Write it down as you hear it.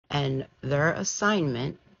and their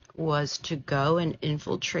assignment was to go and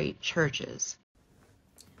infiltrate churches.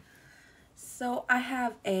 So I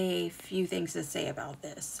have a few things to say about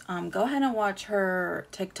this. Go ahead and watch her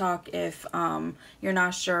TikTok if you're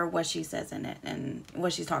not sure what she says in it and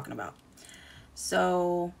what she's talking about.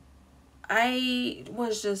 So I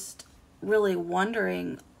was just really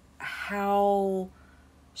wondering how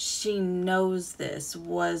she knows this.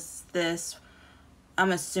 Was this,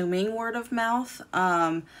 I'm assuming, word of mouth?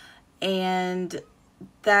 And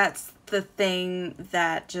that's the thing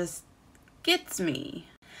that just gets me.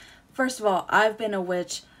 First of all, I've been a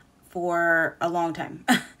witch for a long time,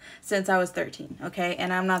 since I was 13, okay?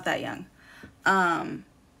 And I'm not that young. And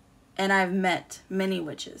I've met many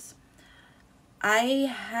witches.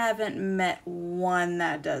 I haven't met one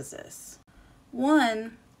that does this.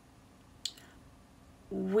 One,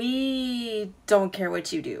 we don't care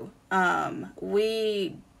what you do.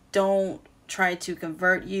 We don't try to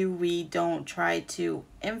convert you. We don't try to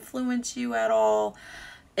influence you at all.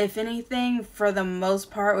 If anything, for the most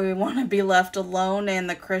part, we want to be left alone, and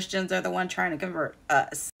the Christians are the one trying to convert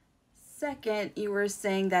us. Second, you were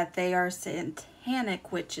saying that they are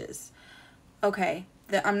satanic witches. Okay,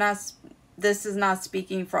 this is not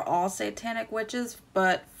speaking for all satanic witches,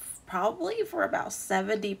 but probably for about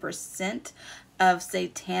 70% of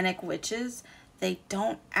satanic witches, they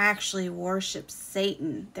don't actually worship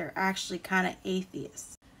Satan. They're actually kind of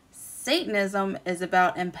atheists. Satanism is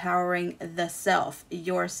about empowering the self,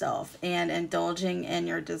 yourself, and indulging in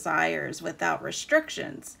your desires without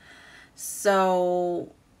restrictions.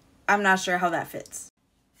 So I'm not sure how that fits.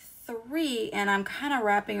 3, and I'm kind of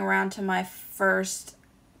wrapping around to my first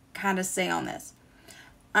kind of say on this.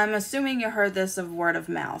 I'm assuming you heard this of word of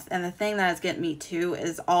mouth, and the thing that is getting me too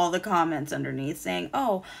is all the comments underneath saying,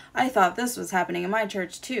 oh, I thought this was happening in my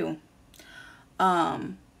church too.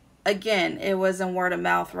 Again, it was in word of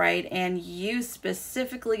mouth, right? And you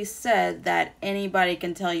specifically said that anybody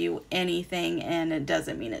can tell you anything and it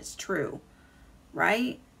doesn't mean it's true,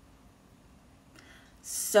 right?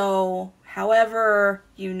 So, however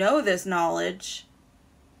you know this knowledge,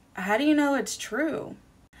 how do you know it's true?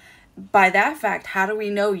 By that fact, how do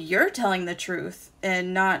we know you're telling the truth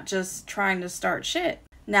and not just trying to start shit?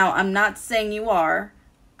 Now, I'm not saying you are.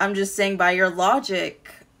 I'm just saying by your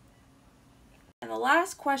logic. And the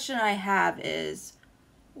last question I have is,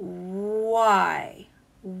 why?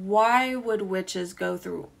 Why would witches go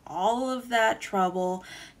through all of that trouble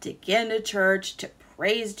to get into church, to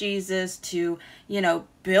praise Jesus, to,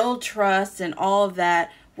 build trust and all of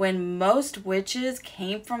that, when most witches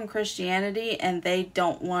came from Christianity and they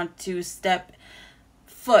don't want to step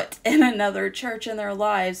foot in another church in their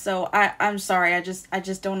lives? So I'm sorry, I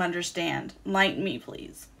just don't understand. Enlighten me,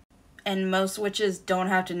 please. And most witches don't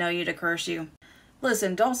have to know you to curse you.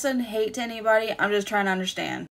 Listen, don't send hate to anybody. I'm just trying to understand.